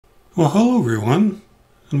Well, hello everyone,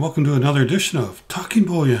 and welcome to another edition of Talking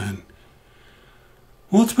Bullion.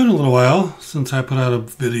 Well, it's been a little while since I put out a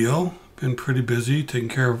video. Been pretty busy taking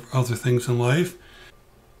care of other things in life,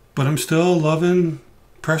 but I'm still loving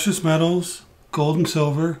precious metals, gold and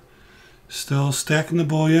silver, still stacking the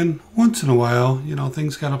bullion. Once in a while, you know,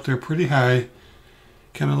 things got up there pretty high,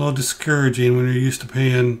 kind of a little discouraging when you're used to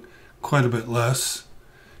paying quite a bit less.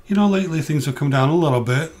 You know, lately things have come down a little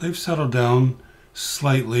bit. They've settled down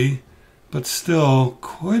slightly, but still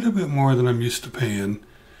quite a bit more than I'm used to paying.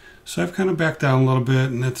 So I've kind of backed down a little bit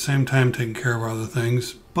and at the same time taking care of other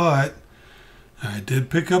things. But I did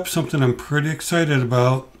pick up something I'm pretty excited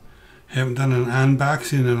about. Haven't done an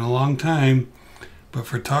unboxing in a long time, but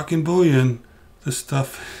for Talking Bullion, this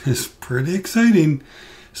stuff is pretty exciting.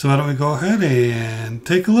 So why don't we go ahead and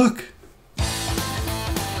take a look.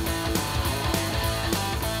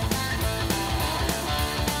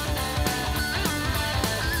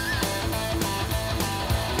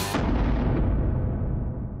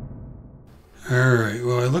 Alright,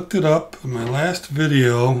 well I looked it up. My last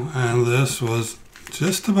video on this was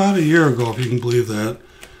just about a year ago, if you can believe that.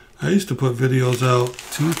 I used to put videos out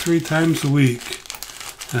 2-3 times a week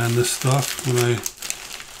on this stuff when I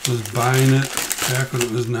was buying it back when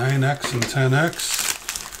it was 9x and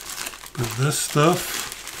 10x. But this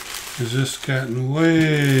stuff has just gotten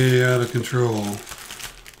way out of control.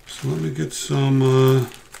 So let me get some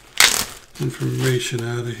information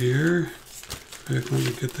out of here. Let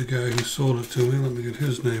me get the guy who sold it to me. Let me get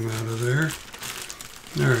his name out of there.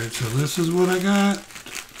 Alright, so this is what I got.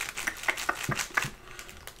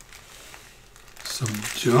 Some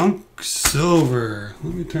junk silver.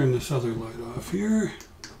 Let me turn this other light off here.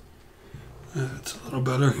 That's a little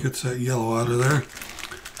better. Gets that yellow out of there.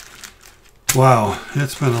 Wow,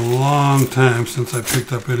 it's been a long time since I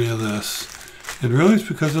picked up any of this. And really it's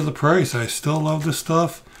because of the price. I still love this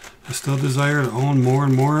stuff. I still desire to own more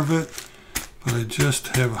and more of it. But I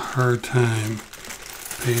just have a hard time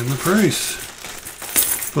paying the price.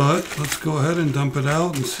 But let's go ahead and dump it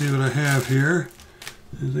out and see what I have here.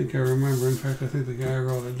 I think I remember. In fact, I think the guy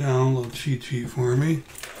wrote it down, a little cheat sheet for me.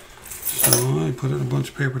 So I put in a bunch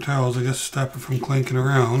of paper towels, I guess, to stop it from clanking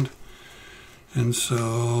around. And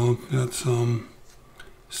so got some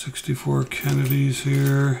 64 Kennedys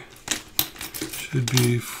here. Should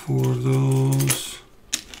be 4 of those.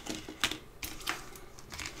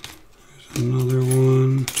 Another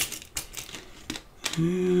one,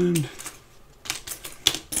 and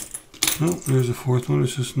oh, there's a 4th one.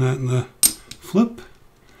 It's just not in the flip.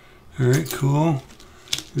 All right, cool.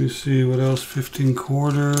 Let me see what else. 15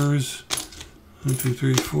 quarters. 1, 2,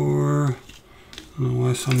 3, 4. I don't know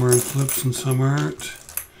why some are in flips and some aren't.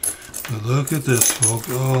 But look at this, folks.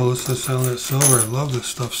 Oh, let's just sell that silver. I love this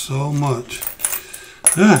stuff so much.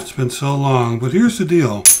 It's been so long. But here's the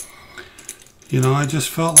deal. You know, I just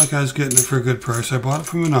felt like I was getting it for a good price. I bought it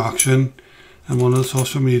from an auction on one of the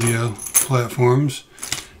social media platforms.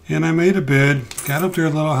 And I made a bid. Got up there a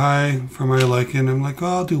little high for my liking. I'm like, oh,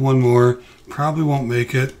 I'll do one more. Probably won't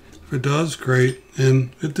make it. If it does, great.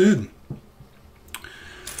 And it did.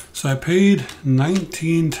 So I paid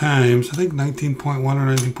 19 times. I think 19.1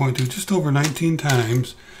 or 19.2. Just over 19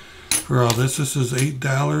 times for all this. This is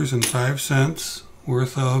 $8.05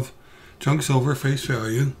 worth of junk silver face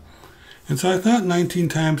value. And so I thought 19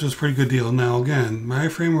 times was a pretty good deal. Now again, my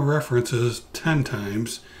frame of reference is 10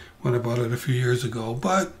 times when I bought it a few years ago.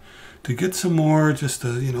 But to get some more, just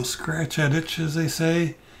to, you know, scratch that itch, as they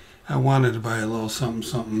say, I wanted to buy a little something,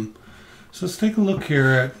 something. So let's take a look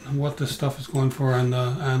here at what this stuff is going for on the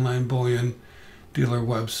online bullion dealer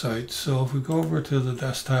website. So if we go over to the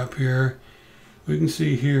desktop here, we can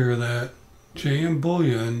see here that JM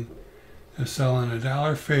Bullion is selling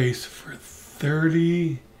 $1 face for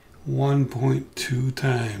 1.2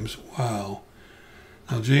 times. Wow.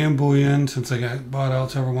 Now JM Bullion, since I got bought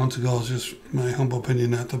out several months ago, is just my humble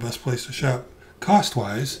opinion not the best place to shop cost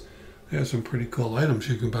wise. They have some pretty cool items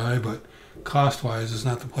you can buy, but cost wise is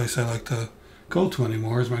not the place I like to go to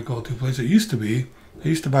anymore. It's my go-to place. It used to be. I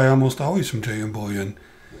used to buy almost always from JM Bullion.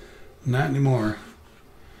 Not anymore.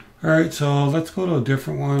 Alright, so let's go to a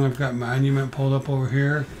different one. I've got Monument pulled up over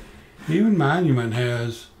here. Even Monument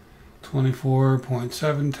has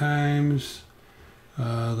 24.7 times.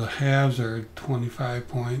 The halves are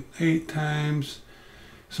 25.8 times.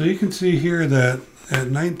 So you can see here that at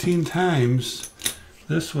 19 times,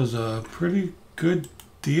 this was a pretty good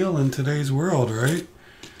deal in today's world, right?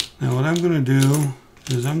 Now what I'm going to do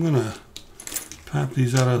is I'm going to pop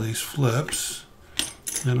these out of these flips.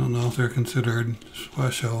 I don't know if they're considered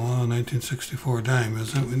special. 1964 dime,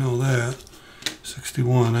 isn't it? We know that.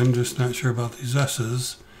 61. I'm just not sure about these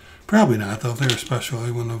S's. Probably not, though. If they were special,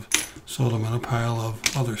 I wouldn't have sold them in a pile of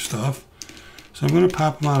other stuff. So I'm going to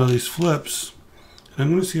pop them out of these flips, and I'm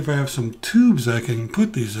going to see if I have some tubes I can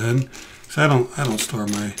put these in. Because I don't store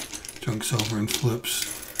my junk silver in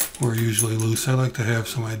flips or usually loose. I like to have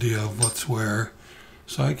some idea of what's where.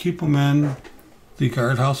 So I keep them in the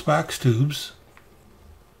guardhouse box tubes.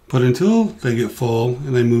 But until they get full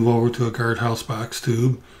and they move over to a guardhouse box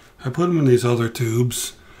tube, I put them in these other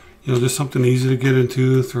tubes. You know, just something easy to get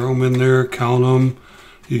into. Throw them in there, count them.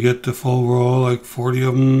 You get the full roll, like 40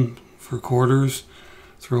 of them for quarters.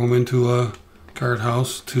 Throw them into a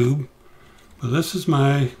guardhouse tube. But this is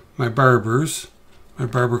my barbers, my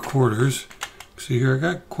barber quarters. See here, I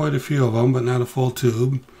got quite a few of them, but not a full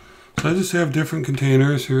tube. So I just have different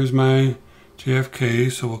containers. Here's my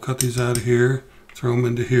JFK, so we'll cut these out of here. Throw them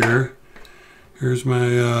into here. Here's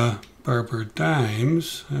my barber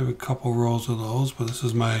dimes. I have a couple rolls of those, but this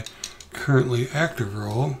is my currently active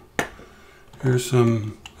roll. Here's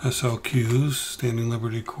some SLQs, Standing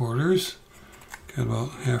Liberty quarters. Got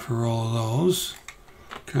about half a roll of those.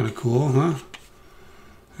 Kind of cool, huh?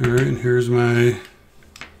 Alright, and here's my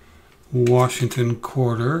Washington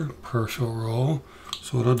quarter partial roll.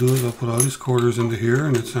 So what I'll do is I'll put all these quarters into here,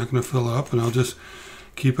 and it's not going to fill up, and I'll just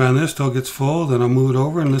keep on this till it gets full, then I'll move it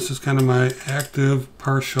over, and this is kind of my active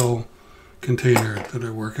partial container that I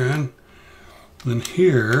work on. Then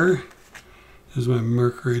here is my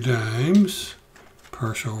Mercury dimes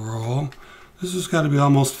partial roll. This has got to be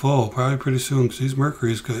almost full, probably pretty soon, because these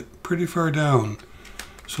Mercuries get pretty far down.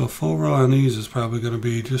 So a full roll on these is probably going to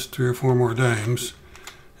be just 3 or 4 more dimes,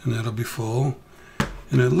 and that'll be full.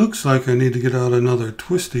 And it looks like I need to get out another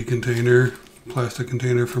twisty container, plastic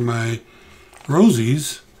container for my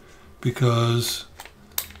Rosies, because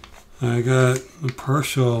I got a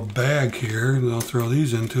partial bag here that I'll throw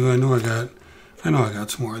these into. I know I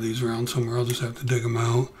got some more of these around somewhere. I'll just have to dig them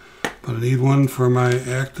out. But I need one for my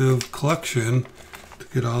active collection to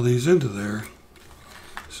get all these into there.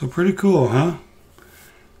 So pretty cool, huh?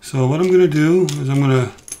 So what I'm going to do is I'm going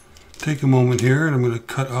to take a moment here and I'm going to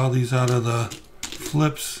cut all these out of the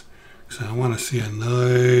flips because I want to see a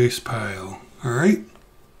nice pile. Alright?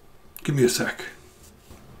 Give me a sec.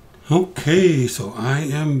 Okay, so I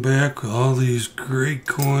am back with all these great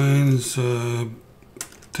coins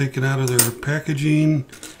taken out of their packaging,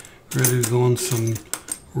 ready to go in some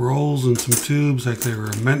rolls and some tubes like they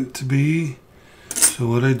were meant to be. So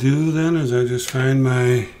what I do then is I just find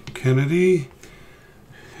my Kennedy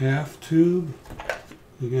half tube.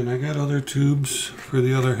 Again, I got other tubes for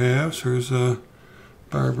the other halves. Here's a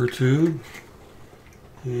barber tube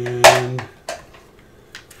and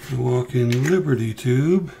a Walking Liberty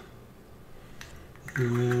tube,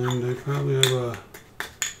 and I probably have a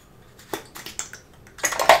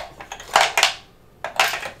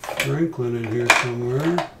Franklin in here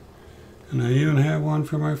somewhere, and I even have one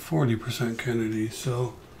for my 40% Kennedy.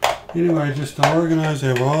 So anyway, just to organize, I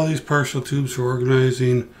have all these partial tubes for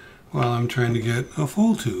organizing while I'm trying to get a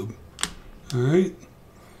full tube. Alright,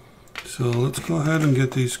 so let's go ahead and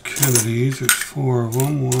get these Kennedys. There's 4 of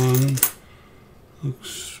them. One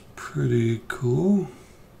looks pretty cool.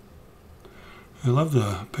 I love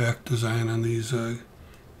the back design on these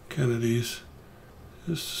Kennedys.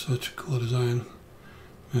 It's such a cool design.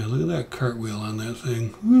 Man, look at that cartwheel on that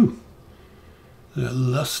thing. Woo! That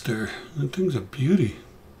luster. That thing's a beauty.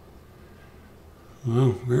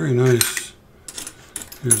 Wow, very nice.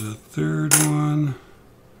 Here's a third one.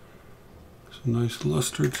 Some nice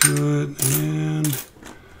luster to it. And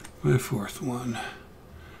my fourth one.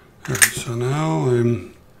 Alright, so now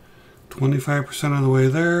I'm 25% of the way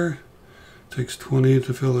there. Takes 20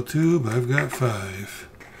 to fill a tube. I've got 5.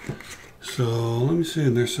 So let me see,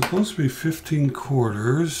 there's supposed to be 15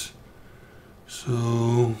 quarters.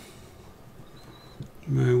 So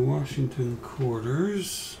my Washington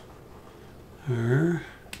quarters are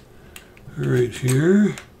right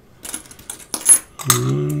here.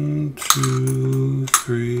 1, 2,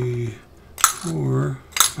 3, 4,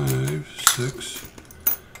 5, 6,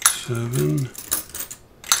 7,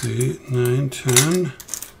 8, 9, 10,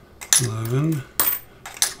 11,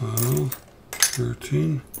 12,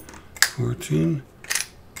 13, 14,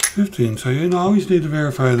 15. So you always need to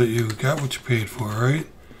verify that you got what you paid for, right?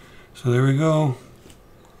 So there we go.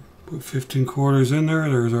 Put 15 quarters in there.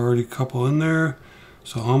 There's already a couple in there.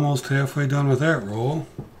 So almost halfway done with that roll.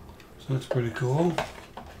 So that's pretty cool.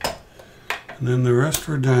 And then the rest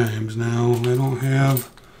are dimes. Now I don't have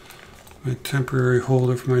my temporary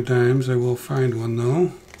holder for my dimes. I will find one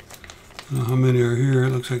though. I don't know how many are here. It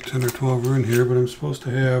looks like 10 or 12 are in here, but I'm supposed to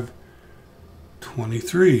have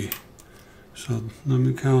 23. So let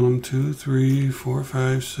me count them. 2, 3, 4,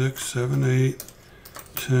 5, 6, 7, 8,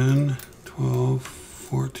 10, 12,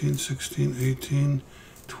 14, 16, 18,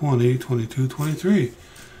 20, 22, 23.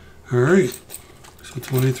 All right. So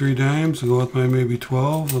 23 dimes. I'll go with my maybe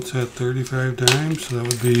 12. Let's add 35 dimes. So that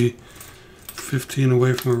would be 15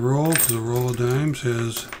 away from a roll, because a roll of dimes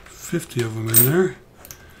has 50 of them in there.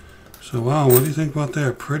 So wow, what do you think about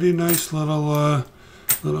that? Pretty nice little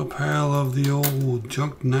pile of the old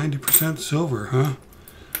junk 90% silver, huh?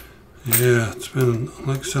 Yeah, it's been,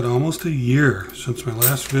 like I said, almost a year since my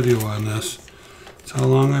last video on this. That's how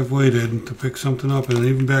long I've waited to pick something up, and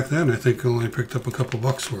even back then I think I only picked up a couple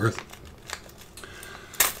bucks worth.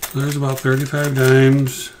 There's about 35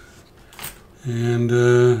 dimes, and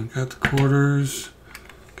got the quarters,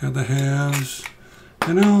 got the halves,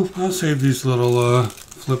 and I'll save these little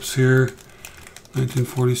flips here.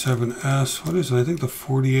 1947S, what is it? I think the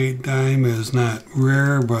 48 dime is not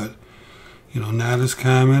rare, but you know, not as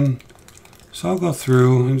common. So I'll go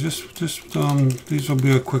through and just these will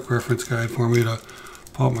be a quick reference guide for me to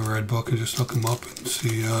pull up my red book and just look them up and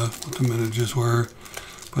see what the mintages were.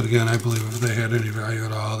 But again, I believe if they had any value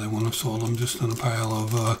at all, they wouldn't have sold them just in a pile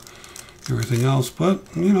of everything else. But,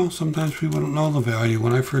 you know, sometimes people don't know the value.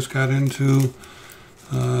 When I first got into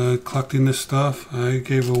collecting this stuff, I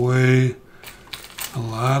gave away a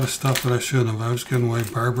lot of stuff that I shouldn't have. I was giving away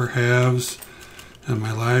barber halves and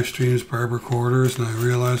my live streams, barber quarters, and I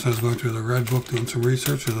realized I was going through the red book doing some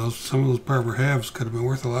research, and some of those barber halves could have been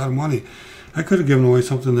worth a lot of money. I could have given away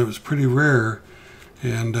something that was pretty rare,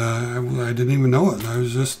 and I didn't even know it. I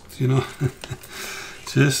was just, you know,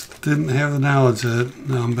 just didn't have the knowledge that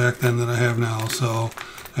back then that I have now. So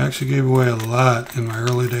I actually gave away a lot in my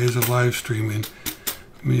early days of live streaming.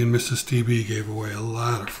 Me and Mrs. DB gave away a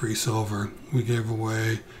lot of free silver. We gave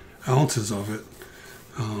away ounces of it.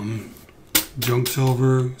 Junk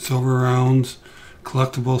silver, silver rounds,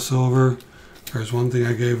 collectible silver. There's one thing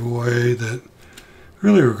I gave away that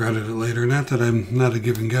really regretted it later. Not that I'm not a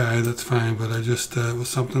giving guy, that's fine, but I just, it was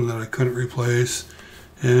something that I couldn't replace.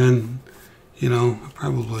 And, you know, I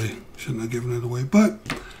probably shouldn't have given it away, but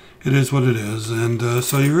it is what it is. And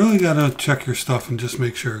so you really got to check your stuff and just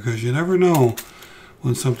make sure, because you never know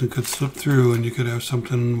when something could slip through and you could have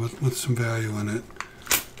something with some value in it.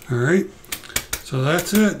 All right. So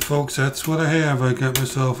that's it, folks. That's what I have. I got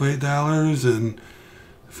myself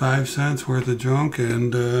 $8.05 worth of junk,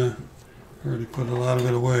 and I already put a lot of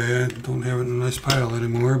it away. I don't have it in a nice pile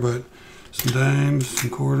anymore, but some dimes, some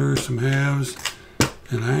quarters, some halves,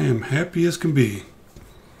 and I am happy as can be.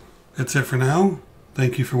 That's it for now.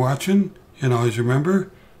 Thank you for watching, and always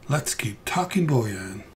remember, let's keep talking bullion.